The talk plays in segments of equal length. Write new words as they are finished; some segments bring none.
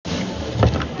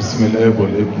باسم الآب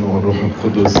والابن والروح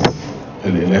القدس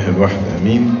الإله الواحد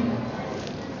أمين.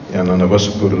 يعني أنا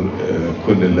بشكر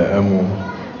كل اللي قاموا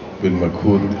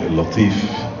بالمجهود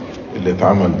اللطيف اللي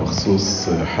اتعمل بخصوص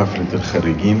حفلة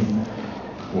الخريجين،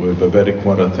 وببارك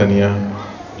مرة تانية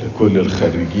لكل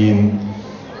الخريجين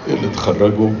اللي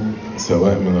اتخرجوا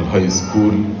سواء من الهاي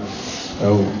سكول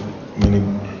أو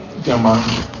من الجامعة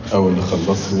أو اللي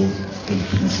خلصوا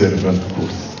السيرفنت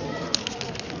كورس.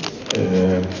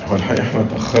 هو الحقيقة احنا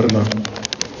اتأخرنا،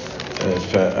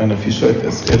 فأنا في شوية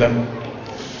أسئلة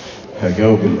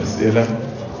هجاوب الأسئلة،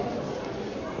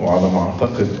 وعلى ما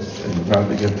أعتقد إن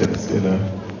بعد إجابة الأسئلة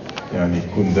يعني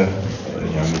يكون ده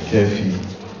يعني كافي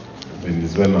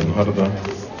بالنسبة لنا النهاردة،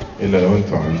 إلا لو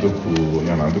أنتوا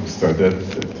عندكم استعداد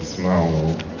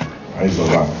تسمعوا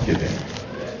عايزة بعد كده. يعني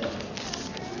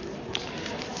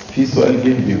في سؤال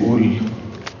جه بيقول: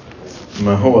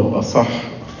 ما هو الأصح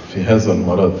في هذا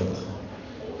المرض؟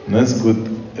 نسجد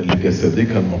لجسدك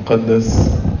المقدس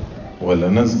ولا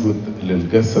نسجد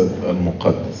للجسد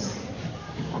المقدس؟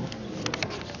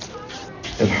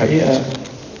 الحقيقة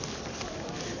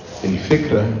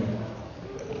الفكرة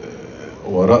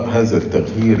وراء هذا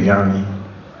التغيير، يعني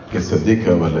جسدك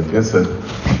ولا الجسد،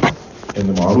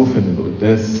 ان معروف ان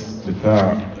القداس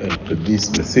بتاع القديس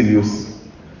باسيليوس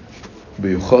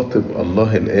بيخاطب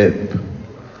الله الآب.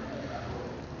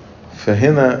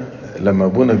 فهنا لما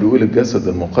ابونا بيقول الجسد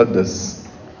المقدس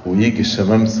ويجي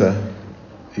الشمامسة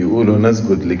يقولوا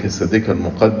نسجد لجسدك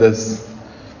المقدس،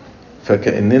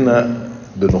 فكأننا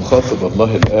بنخاطب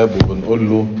الله الآب وبنقول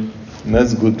له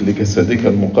نسجد لجسدك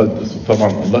المقدس.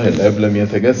 وطبعا الله الآب لم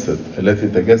يتجسد، الذي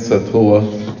تجسد هو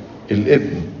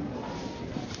الابن.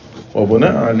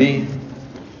 وبناء عليه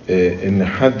ان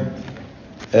حد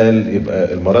قال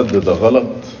يبقى المرد ده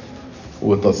غلط،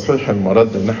 وتصحيح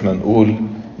المرد ان احنا نقول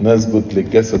نسجد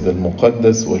للجسد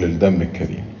المقدس وللدم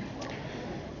الكريم.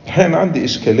 الحقيقة أنا عندي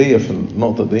إشكالية في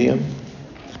النقطة دي.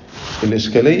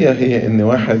 الإشكالية هي إن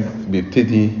واحد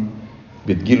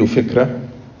بتجيله فكرة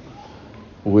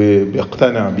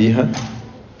وبيقتنع بيها،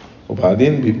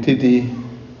 وبعدين بيبتدي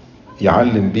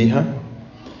يعلم بيها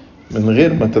من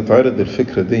غير ما تتعرض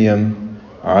الفكرة دي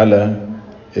على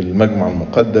المجمع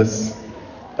المقدس،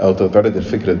 أو تتعرض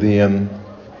الفكرة دي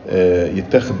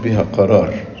يتاخد بيها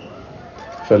قرار.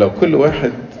 فلو كل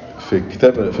واحد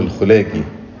في الخلاجي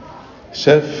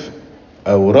شاف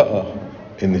أو رأى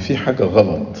إن في حاجة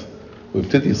غلط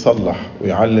ويبتدي يصلح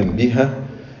ويعلم بيها،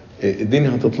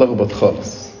 الدنيا هتتلخبط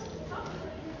خالص.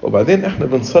 وبعدين احنا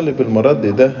بنصلي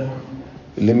بالمرد ده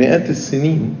لمئات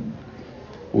السنين،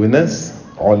 وناس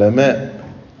علماء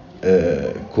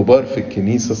كبار في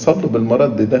الكنيسة صلوا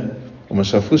بالمرد ده وما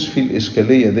شافوش فيه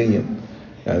الإشكالية دي،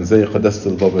 يعني زي قداسة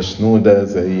البابا شنودة،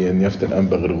 زي نيافة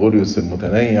الأنبا غريغوريوس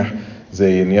المتنيح،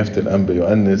 زي نيافة الأنبا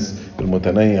يؤنس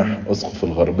المتنيح أسقف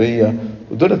الغربية،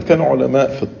 ودولت كانوا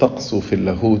علماء في الطقس وفي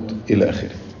اللاهوت إلى آخره.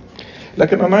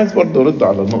 لكن أنا عايز برضه أرد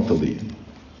على النقطة دي.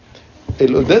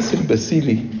 القداس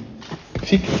الباسيلي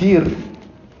في كتير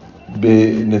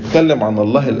بنتكلم عن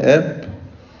الله الآب،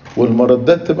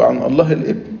 والمردات تبقى عن الله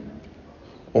الابن،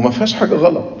 وما فيهاش حاجة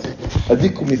غلط.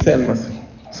 أديكم مثال، مثلا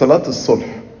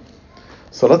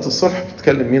صلاة الصلح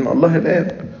بتتكلم مين؟ الله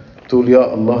الآب. تقول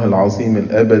يا الله العظيم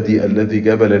الأبدي الذي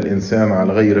جبل الإنسان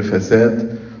على غير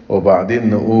فساد، وبعدين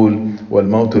نقول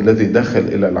والموت الذي دخل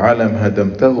إلى العالم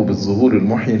هدمته بالظهور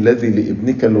المحيي الذي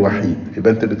لابنك الوحيد.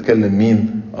 يبقى أنت بتكلم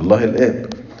مين؟ الله الآب.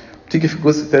 تيجي في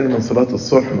الجزء الثاني من صلاة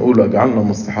الصلح نقول واجعلنا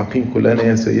مستحقين كلنا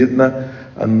يا سيدنا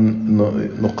أن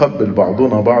نقبل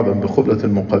بعضنا بعضا بقبلة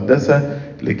المقدسة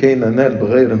لكي ننال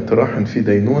بغير انطراح في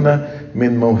دينونة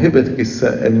من موهبتك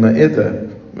المائدة،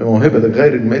 من موهبتك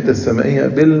غير المائدة السمائية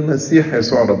بالمسيح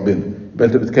يسوع ربنا. يبقى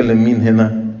أنت بتكلم مين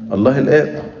هنا؟ الله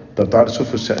الآب. طب تعال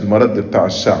شوف المرد بتاع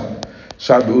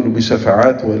الشعب بيقولوا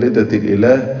بشفاعات والدة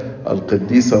الإله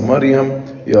القديسة مريم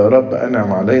يا رب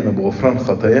أنعم علينا بغفران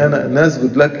خطايانا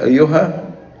نسجد لك أيها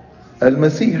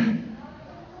المسيح.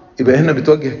 يبقى هنا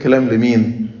بتوجه كلام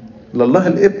لمين؟ لله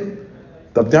الابن.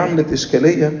 طب دي عملت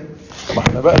إشكالية. طب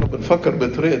احنا بقى لو بنفكر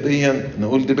بالطريقة دي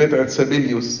نقول دي بدعة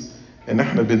سابيليوس، ان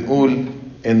احنا بنقول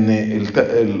ان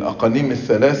الأقانيم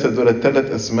الثلاثة دول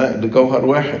 3 أسماء لجوهر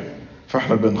واحد،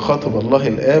 فاحنا بنخاطب الله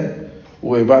الآب،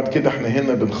 وبعد كده احنا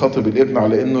هنا بنخاطب الابن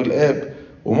على انه الآب،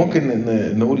 وممكن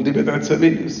نقول دي بدعة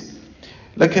سابيليوس.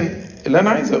 لكن اللي انا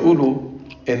عايز اقوله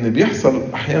ان بيحصل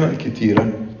احيانا كتيرة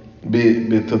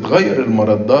بتتغير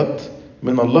المردات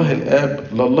من الله الآب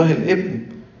لله الابن،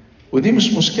 ودي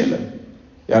مش مشكلة.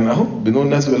 يعني اهو بنقول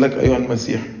نسجد لك ايها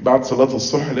المسيح بعد صلاة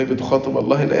الصلح اللي بتخاطب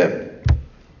الله الآب.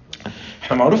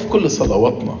 احنا معروف كل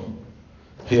صلواتنا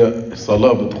هي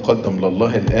صلاة بتقدم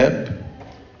لله الآب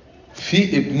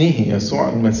في ابنه يسوع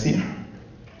المسيح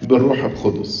بالروح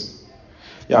القدس.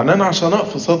 يعني أنا عشان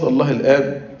أقف قصاد الله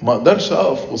الآب ما أقدرش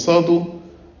أقف قصاده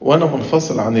وأنا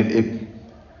منفصل عن الابن،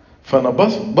 فأنا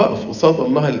بقف قصاد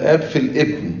الله الآب في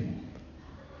الابن.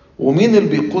 ومين اللي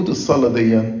بيقود الصلاة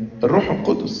دي؟ الروح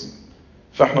القدس.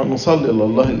 فإحنا نصلي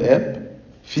لله الآب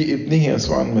في ابنه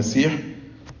يسوع المسيح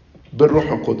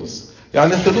بالروح القدس.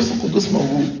 يعني الثالوث القدوس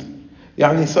موجود.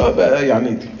 يعني سواء بقى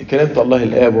يعني كلمت الله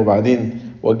الآب وبعدين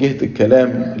وجهت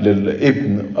الكلام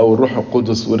للابن أو الروح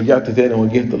القدس ورجعت تاني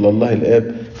وجهت لله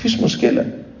الآب، مفيش مشكلة.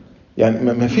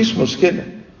 يعني مفيش مشكلة.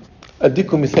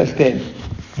 أديكم مثال تاني.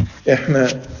 إحنا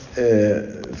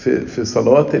في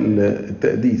صلوات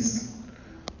التقديس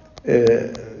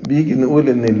بيجي نقول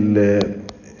إن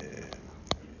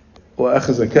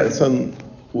وأخذ كأسا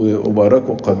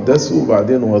وباركوا وقدسوا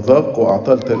وبعدين وذاق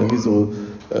وأعطاه تلاميذه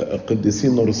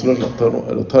القديسين ورسوله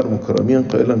الأطهار مكرمين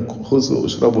قائلا خذوا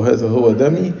واشربوا هذا هو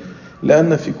دمي،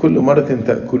 لأن في كل مرة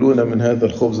تأكلون من هذا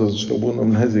الخبز وتشربون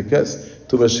من هذه الكأس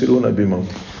تبشرون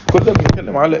بموته. كل ده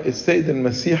بنتكلم على السيد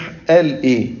المسيح قال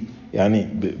إيه، يعني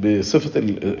بصفة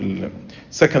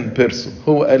السكند بيرسون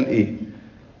هو قال إيه.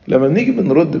 لما بنيجي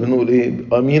بنرد بنقول إيه؟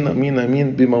 أمين أمين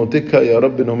أمين بموتك يا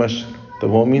رب نمشر. طب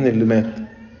هو مين اللي مات؟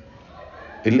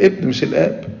 الابن مش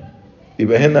الآب.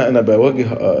 يبقى هنا أنا بواجه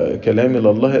كلامي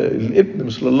لله الابن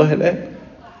مش لله الآب.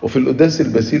 وفي القداس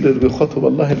البسيل اللي بيخاطب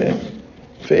الله الآب.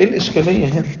 فإيه الإشكالية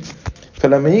هنا؟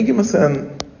 فلما يجي مثلا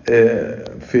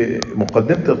في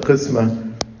مقدمة القسمة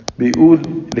بيقول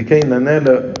لكي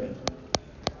ننال،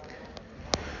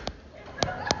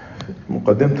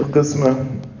 مقدمة القسمة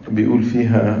بيقول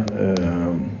فيها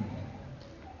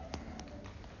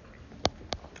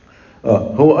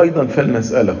هو أيضا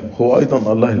فلنسأله، هو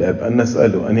أيضا الله الآب أن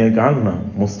نسأله أن يجعلنا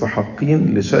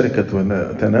مستحقين لشركة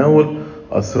وتناول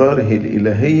أسراره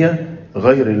الإلهية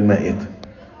غير المائتة.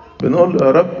 بنقول له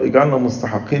يا رب اجعلنا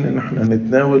مستحقين ان احنا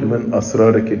نتناول من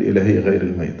أسرارك الإلهية غير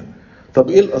المائتة. طب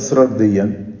ايه الأسرار دي؟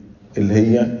 اللي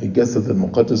هي الجسد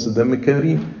المقدس والدم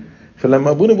الكريم. فلما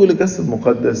أبونا بيقول الجسد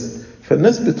المقدس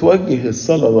فالناس بتوجه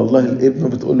الصلاة لله الابن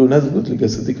وبتقول له نسجد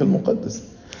لجسدك المقدس،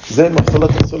 زي ما في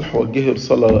صلاة الصلح وجهوا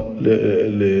الصلاة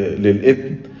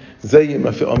للابن، زي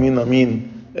ما في أمين أمين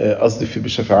قصدي في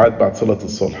بشفاعات بعد صلاة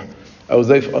الصلح، أو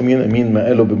زي في أمين أمين ما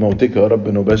قالوا بموتك يا رب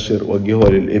نبشر وجهوا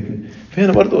للابن،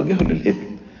 فهنا برضو وجهوا للابن.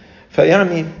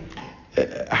 فيعني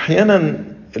أحيانا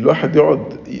الواحد يقعد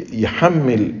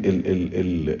يحمل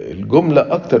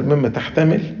الجملة أكتر مما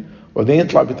تحتمل، وبعدين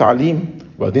يطلع بتعليم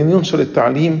وبعدين ينشر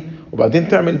التعليم وبعدين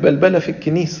تعمل بلبلة في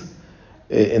الكنيسة.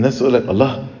 الناس يقول لك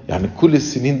الله، يعني كل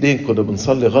السنين دي كنا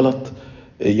بنصلي غلط،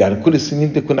 يعني كل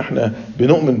السنين دي كنا احنا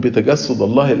بنؤمن بتجسد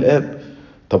الله الآب.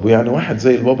 طب ويعني واحد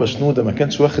زي البابا شنودة ما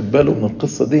كانش واخد باله من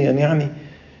القصة دي؟ يعني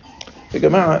يا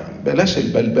جماعة بلاش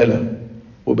البلبلة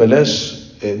وبلاش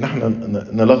نحن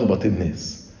نلخبط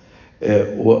الناس.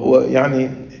 ويعني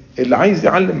اللي عايز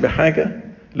يعلم بحاجة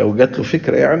لو جات له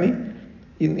فكرة يعني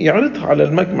يعرضها على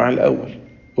المجمع الأول،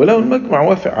 ولو المجمع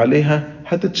وافق عليها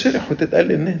هتتشرح وتتقال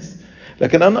للناس.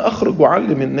 لكن أنا أخرج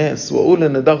وأعلم الناس وأقول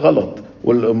إن ده غلط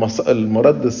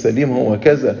والمرد السليم هو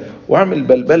كذا، وأعمل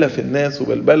بلبلة في الناس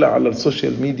وبلبلة على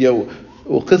السوشيال ميديا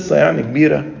وقصة يعني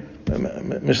كبيرة،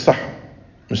 مش صح،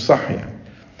 مش صح يعني.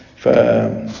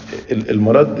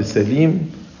 فالمرد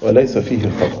سليم وليس فيه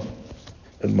خطأ.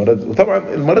 المرد،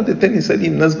 وطبعا المرد التاني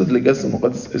سليم، نسجد للجسد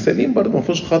المقدس سليم برضه ما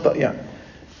فيهوش خطأ يعني.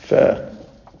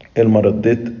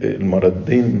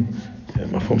 المردين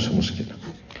ما فيهمش مشكلة،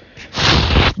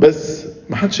 بس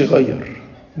ما حدش يغير.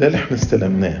 ده اللي احنا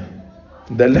استلمناه،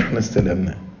 ده اللي احنا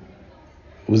استلمناه،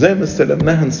 وزي ما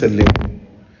استلمناه هنسلمه.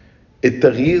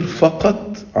 التغيير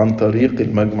فقط عن طريق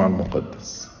المجمع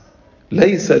المقدس.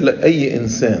 ليس لأي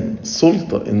إنسان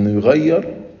سلطة إنه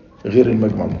يغير غير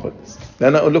المجمع المقدس.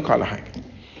 لأن أقول لك على حاجة،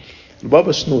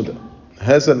 البابا شنودة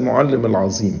هذا المعلم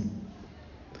العظيم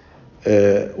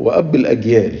وأب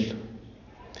الأجيال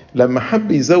لما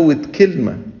حب يزود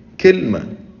كلمة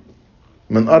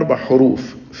من 4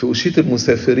 حروف في أشية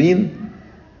المسافرين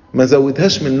ما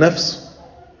زودهاش من نفسه.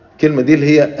 الكلمة دي اللي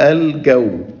هي الجو،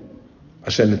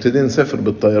 عشان نبتدي نسافر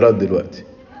بالطيارات دلوقتي،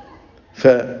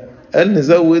 فقال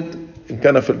نزود إن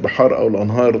كان في البحار أو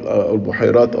الأنهار أو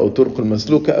البحيرات أو طرق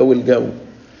المسلوكة أو الجو.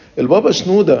 البابا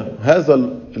شنودة هذا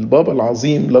البابا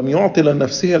العظيم لم يعطي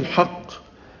لنفسه الحق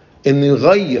إنه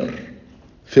يغير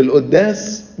في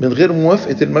القداس من غير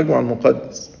موافقة المجمع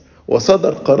المقدس،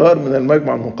 وصدر قرار من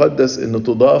المجمع المقدس إنه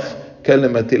تضاف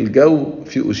كلمة الجو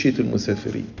في أشية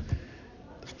المسافرين.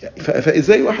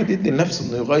 فإزاي واحد يدي لنفسه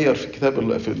إنه يغير في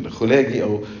كتاب في الخلاجي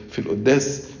أو في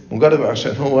القداس مجرد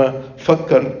عشان هو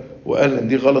فكر وقال إن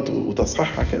دي غلط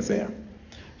وتصحيحها كذا يعني؟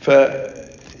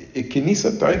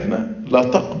 فالكنيسة بتاعتنا لا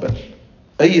تقبل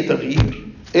أي تغيير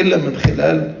إلا من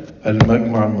خلال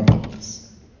المجمع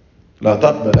المقدس. لا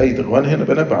تقبل أي تغوان. هنا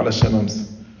بنبه على الشمامسة،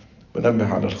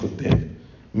 بنبه على الخدام،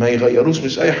 ما يغيروش.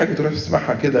 مش أي حاجة تروح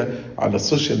تسمعها كده على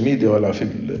السوشيال ميديا ولا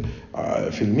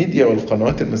في الميديا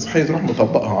والقنوات المسيحية تروح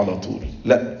مطبقها على طول.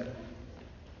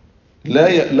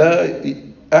 لا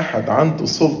أحد عنده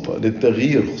سلطة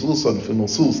للتغيير، خصوصا في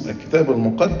نصوص الكتاب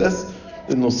المقدس،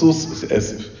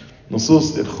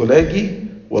 نصوص الخلاجي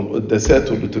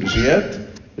والقداسات والليتورجيات،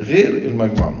 غير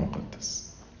المجمع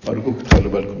المقدس. أرجوك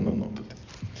تخلوا بالكم من النقطة دي.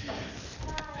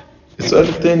 السؤال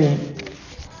الثاني: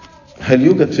 هل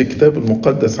يوجد في الكتاب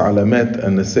المقدس علامات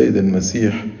أن السيد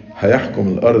المسيح هيحكم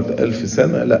الأرض 1000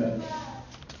 سنة؟ لا،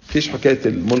 فيش حكاية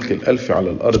الملك 1000 على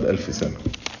الأرض 1000 سنة.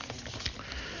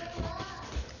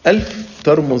 1000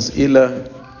 ترمز إلى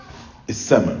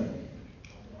السماء.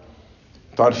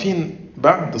 تعرفين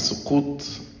بعد سقوط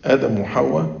آدم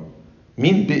وحواء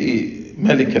مين بقي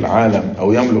ملك العالم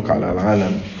أو يملك على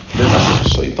العالم؟ للأسف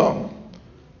الشيطان.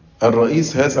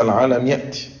 الرئيس هذا العالم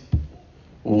يأتي،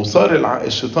 وصار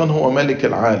الشيطان هو ملك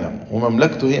العالم،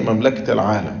 ومملكته هي مملكة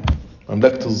العالم،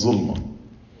 مملكة الظلمة.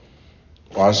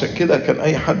 وعشان كده كان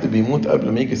أي حد بيموت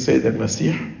قبل ما يجي السيد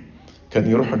المسيح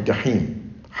كان يروح الجحيم،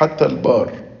 حتى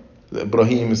البار،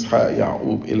 إبراهيم، إسحاق،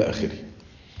 يعقوب إلى آخره.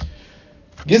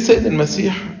 جه السيد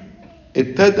المسيح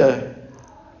ابتدى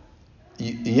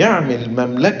يعمل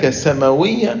مملكة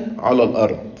سماوية على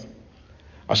الأرض.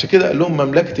 عشان كده قال لهم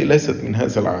مملكتي ليست من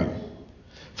هذا العالم.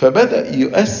 فبدأ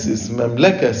يؤسس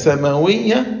مملكة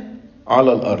سماوية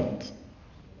على الأرض.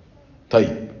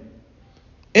 طيب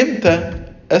امتى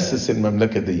أسس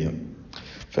المملكة دي؟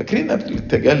 فاكرين قبل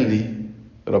التجلي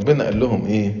ربنا قال لهم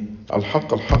ايه؟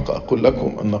 الحق الحق أقول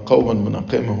لكم أن قوما من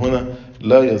أقامة هنا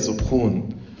لا يذوقون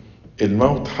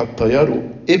الموت حتى يروا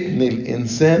ابن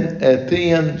الإنسان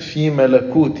آتيا في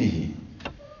ملكوته.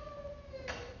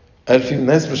 قال في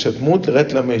الناس مش هتموت لغاية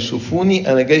لما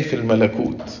يشوفوني أنا جاي في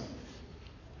الملكوت.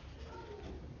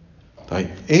 طيب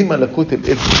ايه ملكوت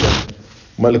الابن ده؟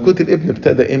 ملكوت الابن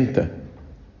ابتدى امتى؟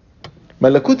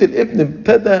 ملكوت الابن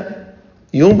ابتدى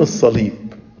يوم الصليب،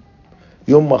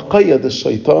 يوم ما قيد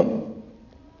الشيطان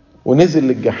ونزل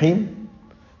للجحيم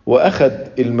واخد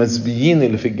المسبيين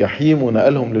اللي في الجحيم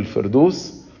ونقلهم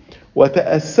للفردوس،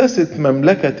 وتأسست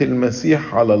مملكة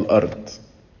المسيح على الارض.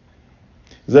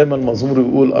 زي ما المزمور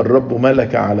يقول الرب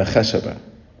ملك على خشبة.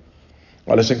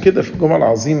 وعلشان كده في الجمعة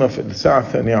العظيمة في الساعة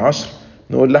 12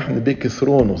 نقول لحن بيك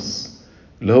ثرونوس،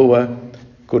 اللي هو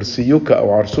كرسيك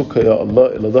أو عرشك يا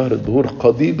الله إلى ظهر الدهور،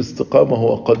 قضيب استقامة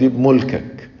هو قضيب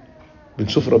ملكك.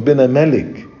 بنشوف ربنا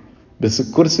ملك بس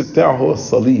الكرسي بتاعه هو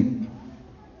الصليب.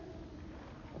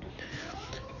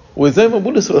 وزي ما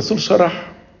بولس الرسول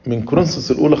شرح من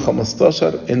كورنثوس الأولى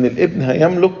 15 إن الابن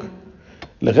هيملك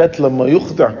لغاية لما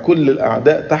يخضع كل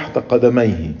الأعداء تحت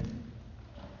قدميه،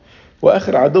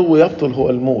 وآخر عدو يبطل هو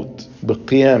الموت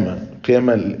بالقيامة،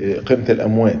 قيامة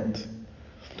الأموات.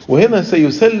 وهنا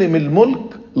سيسلم الملك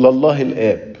لله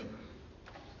الآب،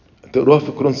 تقروها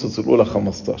في كورنثوس الأولى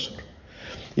 15.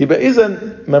 يبقى إذن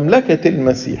مملكة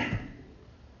المسيح،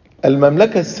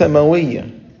 المملكة السماوية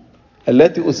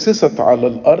التي أسست على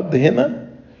الأرض هنا،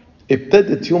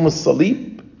 ابتدت يوم الصليب.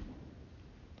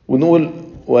 ونقول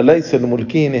وليس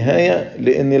لملكه نهاية،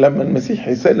 لأن لما المسيح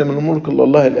يسلم الملك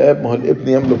لله الآب، ما هو الابن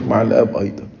يملك مع الآب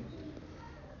أيضا.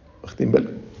 واخدين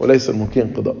بالك؟ وليس لملكه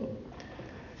انقضاء.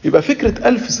 يبقى فكرة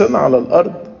 1000 سنة على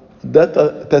الأرض ده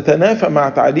تتنافى مع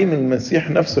تعليم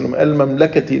المسيح نفسه لما قال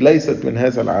مملكتي ليست من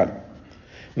هذا العالم،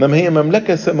 إنما هي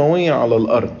مملكة سماوية على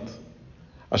الأرض.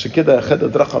 عشان كده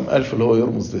خدت رقم 1000 اللي هو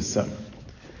يرمز للسماء.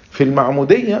 في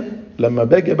المعمودية لما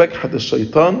باجي بجحد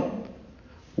الشيطان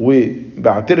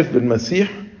وبعترف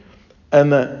بالمسيح،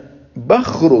 أنا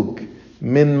بخرج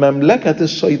من مملكة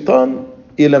الشيطان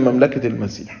إلى مملكة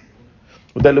المسيح.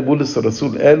 وده اللي بولس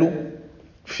الرسول قاله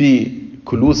في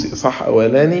كولوسي إصحاح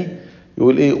أولاني،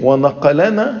 يقول إيه؟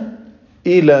 ونقلنا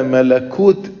إلى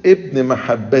ملكوت ابن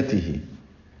محبته،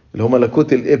 اللي هو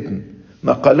ملكوت الابن.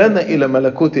 نقلنا إلى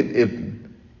ملكوت الابن.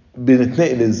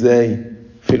 بنتنقل إزاي؟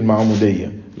 في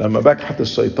المعمودية. لما بجحد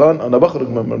الشيطان أنا بخرج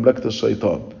من مملكة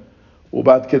الشيطان،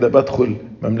 وبعد كده بدخل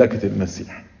مملكة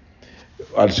المسيح.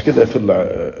 علشان كده في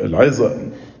العظة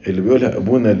اللي بيقولها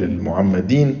أبونا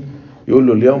للمعمدين يقول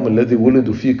له اليوم الذي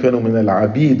ولدوا فيه كانوا من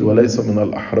العبيد وليس من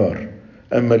الأحرار،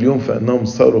 أما اليوم فإنهم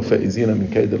صاروا فائزين من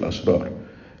كيد الأشرار.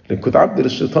 لأن كنت عبد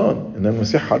للشيطان، إن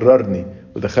المسيح حررني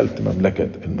ودخلت مملكة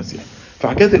المسيح.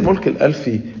 فحكاية الملك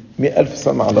 100,000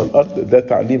 سنة على الأرض ده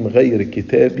تعليم غير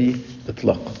كتابي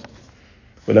إطلاقا.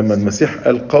 ولما المسيح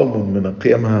قال قوم من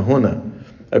قيامها هنا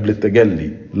قبل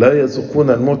التجلي لا يذوقون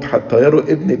الموت حتى يروا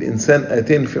ابن الإنسان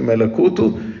آتين في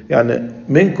ملكوته، يعني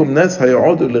منكم ناس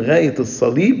هيقعدوا لغاية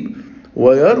الصليب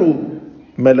ويروا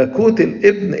ملكوت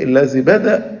الابن الذي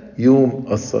بدأ يوم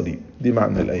الصليب. دي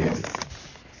معنى الآية دي.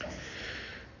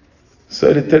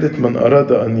 السؤال الثالث: من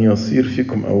أراد أن يصير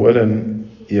فيكم أولا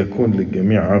يكون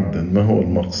للجميع عبدا، ما هو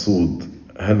المقصود؟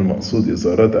 هل المقصود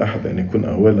إذا أراد أحد أن يكون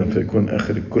أولا فيكون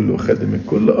آخر الكل وخادم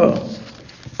الكل؟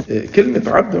 كلمة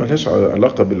عبد ملهاش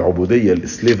علاقة بالعبودية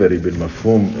الإسليفري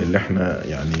بالمفهوم اللي احنا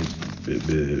يعني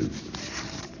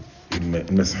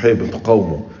المسيحية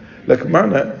بتقاومه، لكن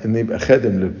معنى أن يبقى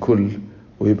خادم للكل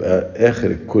ويبقى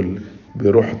آخر الكل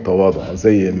بروح التواضع،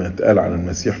 زي ما اتقال عن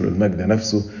المسيح للمجد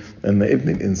نفسه أن ابن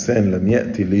الإنسان لم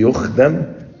يأتي ليخدم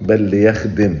بل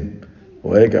ليخدم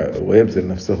ويبذل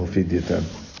نفسه فدية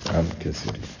عن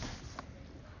كثيرين.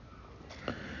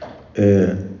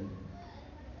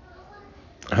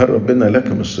 هل ربنا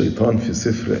لكم الشيطان في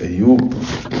سفر أيوب؟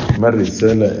 ما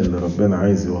الرسالة اللي ربنا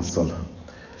عايز يوصلها؟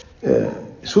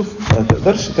 شوف، ما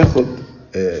تقدرش تاخد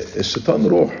الشيطان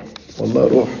روح، والله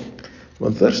روح، ما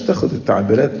تقدرش تاخد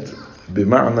التعبيرات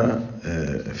بمعنى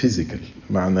فيزيكال،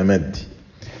 معنى مادي،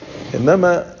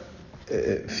 إنما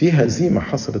في هزيمة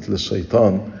حصلت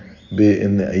للشيطان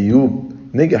بأن أيوب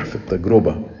نجح في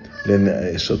التجربة، لأن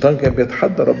الشيطان كان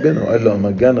بيتحدى ربنا وقال له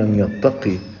مجانا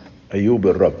يتقي أيوب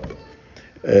الرب.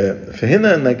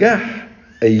 فهنا نجاح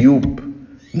أيوب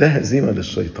ده هزيمة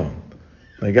للشيطان،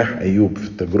 نجاح أيوب في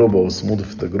التجربة وصموده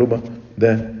في التجربة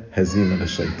ده هزيمة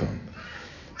للشيطان.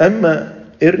 أما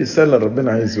إيه الرسالة اللي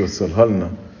ربنا عايز يوصلها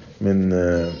لنا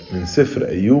من سفر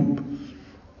أيوب؟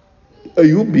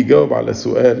 أيوب بيجاوب على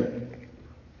سؤال: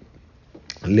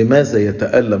 لماذا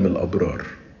يتألم الأبرار؟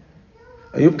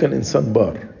 أيوب كان إنسان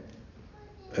بار،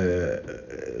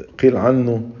 قيل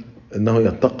عنه أنه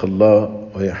يتقي الله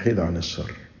ويحيد عن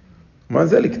الشر، مع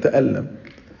ذلك تألم.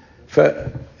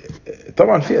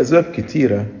 فطبعا في أسباب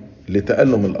كتيرة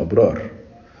لتألم الأبرار.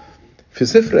 في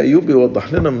سفر أيوب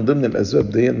يوضح لنا من ضمن الأسباب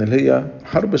دي أن هي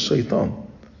حرب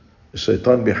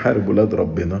الشيطان بيحارب ولاد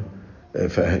ربنا.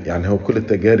 يعني هو كل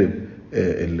التجارب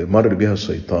اللي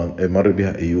مر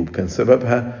بها أيوب كان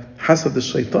سببها حسد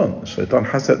الشيطان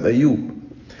حسد أيوب.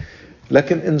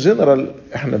 لكن in general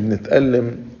احنا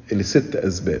بنتألم ل6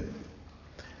 أسباب.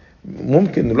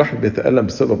 ممكن الواحد بيتألم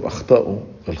بسبب أخطائه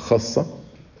الخاصة،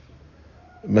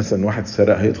 مثلا واحد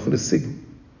سرق هيدخل السجن.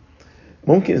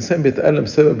 ممكن إنسان بيتألم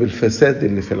بسبب الفساد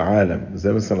اللي في العالم،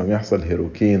 زي مثلا لما يحصل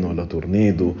هيروكين ولا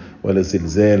تورنيدو ولا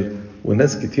زلزال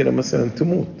وناس كتيرة مثلا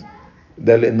تموت،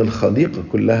 ده لأن الخليقة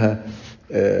كلها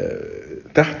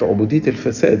تحت عبودية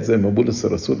الفساد، زي ما بولس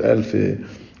الرسول قال في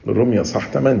رومية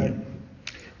صح 8.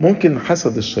 ممكن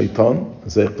حسد الشيطان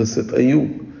زي قصة أيوب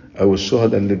أو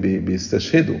الشهداء اللي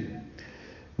بيستشهدوا.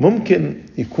 ممكن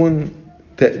يكون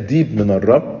تأديب من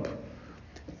الرب،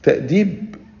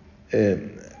 تأديب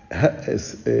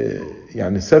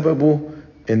يعني سببه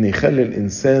أن يخلي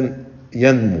الإنسان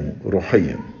ينمو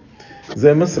روحيا،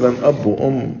 زي مثلا أب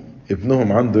وأم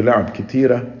ابنهم عنده لعب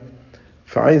كتيرة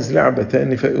فعايز لعبة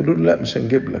تاني، فيقولوا له لا مش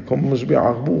هنجيب لك. هم مش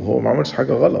بيعاقبوه، هو ما عملش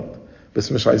حاجة غلط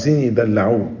بس مش عايزين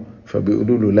يدلعوه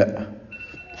فبيقولوا له لا.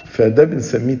 فده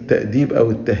بنسميه التأديب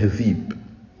أو التهذيب،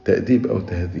 تأديب أو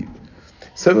تهذيب.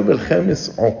 السبب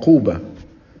الخامس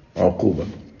عقوبة.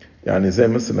 يعني زي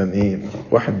مثلا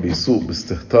واحد بيسوق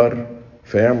باستهتار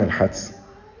فيعمل حادثة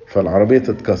فالعربية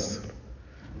تتكسر.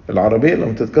 العربية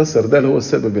لما تتكسر ده اللي هو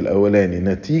السبب الأولاني،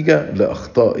 نتيجة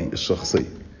لأخطائي الشخصية،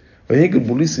 ويجي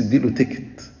البوليس يديله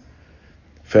تيكت.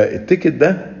 فالتيكت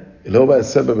ده اللي هو بقى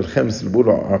السبب الخامس اللي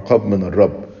بيقوله عقاب من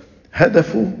الرب،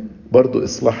 هدفه برضو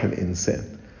إصلاح الإنسان.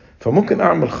 فممكن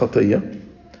أعمل خطية،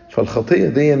 فالخطية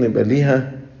دي يبقى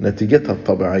ليها نتيجتها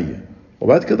الطبيعية،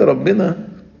 وبعد كده ربنا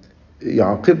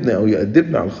يعاقبني أو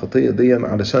يأدبني على الخطية دي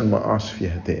علشان ما أقعش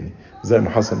فيها تاني، زي ما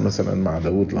حصل مثلا مع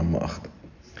داود لما أخطأ.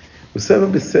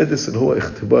 والسبب السادس اللي هو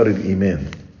اختبار الإيمان،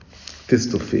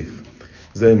 تيست اوف فيث،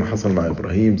 زي ما حصل مع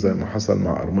إبراهيم، زي ما حصل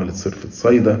مع أرملة صرفة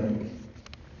صيدا،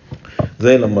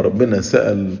 زي لما ربنا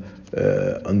سأل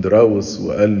أندراوس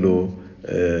وقال له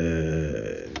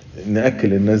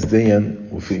نأكل الناس ديا،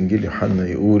 وفي إنجيل يوحنا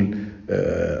يقول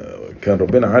كان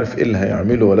ربنا عارف إيه اللي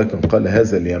هيعمله ولكن قال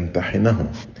هذا ليمتحنهم.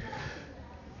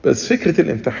 بس فكرة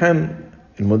الامتحان،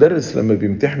 المدرس لما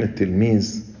بيمتحن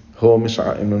التلميذ هو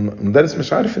المدرس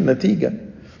مش عارف النتيجة،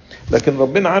 لكن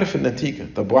ربنا عارف النتيجة.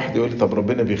 طب واحد يقول لي طب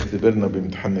ربنا بيختبرنا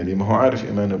بيمتحننا ليه؟ ما هو عارف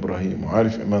إيمان إبراهيم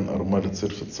وعارف إيمان أرملة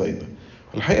صرفة صيدا.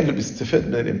 الحقيقة اللي بيستفاد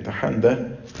من الامتحان ده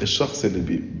الشخص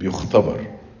اللي بيختبر.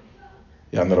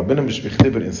 يعني ربنا مش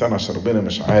بيختبر إنسان عشان ربنا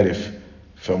مش عارف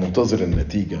فمنتظر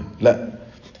النتيجة، لا.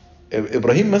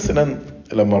 إبراهيم مثلا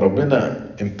لما ربنا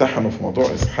امتحنه في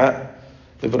موضوع إسحاق،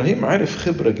 إبراهيم عارف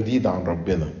خبرة جديدة عن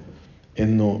ربنا،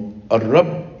 إنه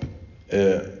الرب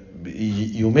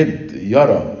يمد،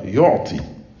 يرى، يعطي.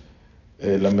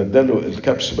 لما اداله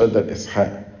الكبش بدل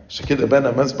إسحاق، عشان كده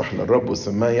بنى مذبح للرب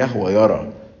وسماه يهوه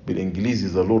يرى، بالإنجليزي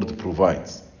The Lord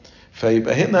Provides.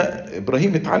 فيبقى هنا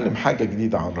إبراهيم اتعلم حاجة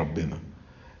جديدة عن ربنا.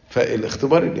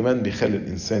 فالاختبار الإيمان بيخلي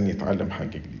الإنسان يتعلم حاجة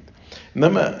جديدة.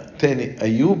 إنما تاني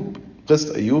أيوب،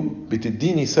 قصة أيوب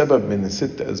بتديني سبب من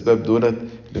ال6 أسباب دولت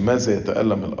لماذا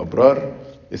يتألم الأبرار.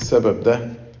 السبب ده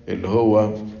اللي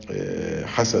هو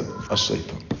حسد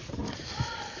الشيطان.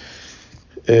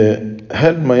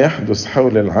 هل ما يحدث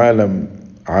حول العالم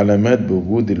علامات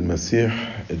بوجود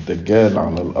المسيح الدجال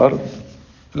على الأرض؟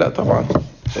 لا طبعا.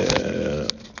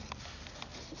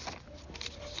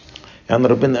 يعني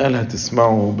ربنا قال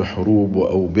هتسمعوا بحروب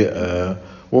وأوبئة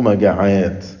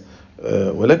ومجاعات،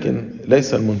 ولكن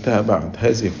ليس المنتهى بعد،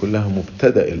 هذه كلها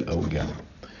مبتدأ الأوجاع.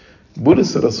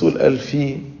 بولس الرسول قال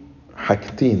في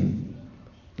حاجتين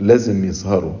لازم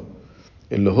يظهروا،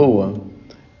 اللي هو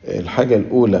الحاجة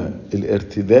الأولى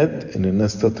الارتداد، إن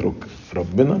الناس تترك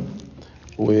ربنا،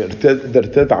 وارتداد ده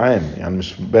ارتداد عام، يعني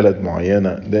مش في بلد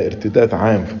معينة، ده ارتداد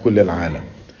عام في كل العالم.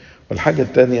 والحاجة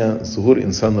التانية ظهور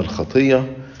إنسان الخطية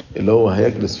اللي هو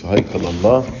هيجلس في هيكل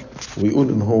الله ويقول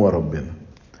إن هو ربنا.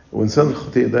 وإنسان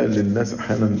الخطية ده اللي الناس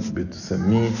أحيانا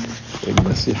بتسميه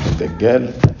المسيح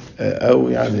الدجال، أو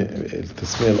يعني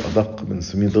التسمية الأدق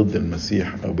بنسميه ضد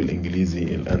المسيح، أو بالإنجليزي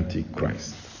الأنتي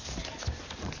كرايست.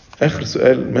 آخر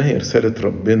سؤال: ما هي رسالة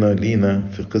ربنا لينا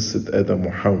في قصة آدم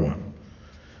وحواء؟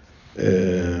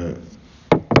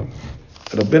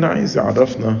 ربنا عايز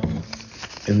يعرفنا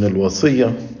إن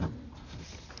الوصية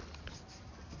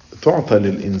تعطى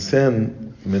للإنسان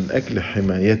من أجل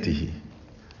حمايته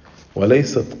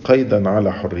وليست قيدا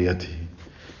على حريته.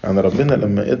 يعني ربنا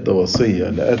لما ادى وصية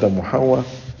لآدم وحواء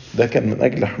ده كان من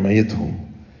أجل حمايتهم،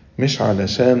 مش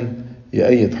علشان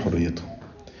يأيد حريتهم.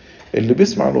 اللي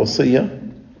بيسمع الوصية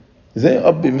زي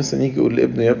أب مثلا يجي يقول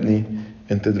لابنه: يا ابني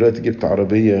انت دلوقتي جبت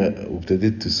عربية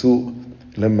وابتديت تسوق،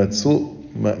 لما تسوق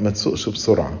ما تسوقش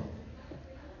بسرعة،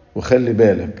 وخلي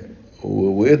بالك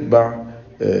واتبع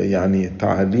يعني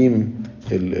تعاليم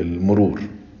المرور.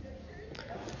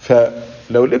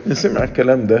 فلو الابن سمع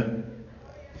الكلام ده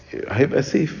هيبقى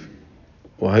سيف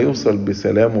وهيوصل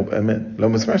بسلام وبأمان. لو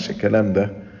ما سمعش الكلام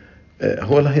ده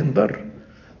هو اللي هينضر.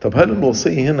 طب هل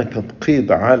الوصية هنا كانت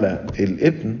قيد على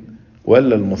الابن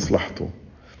ولا لمصلحته؟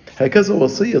 هكذا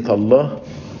وصية الله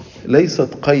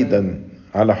ليست قيدا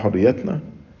على حريتنا،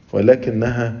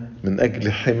 ولكنها من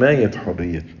أجل حماية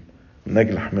حريتنا، من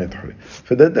أجل حماية حرية.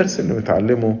 فده الدرس اللي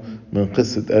متعلمه من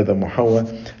قصة آدم وحواء.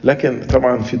 لكن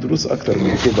طبعا في دروس أكتر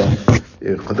من كده.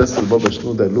 قداسة البابا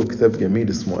شنودة له كتاب جميل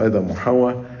اسمه آدم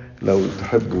وحواء، لو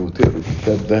تحبوا تقروا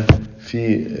الكتاب ده،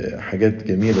 فيه حاجات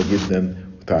جميلة جدا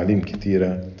وتعليم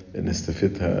كتيرة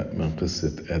نستفيدها من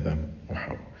قصة آدم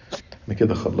وحواء. احنا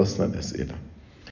كده خلصنا الأسئلة.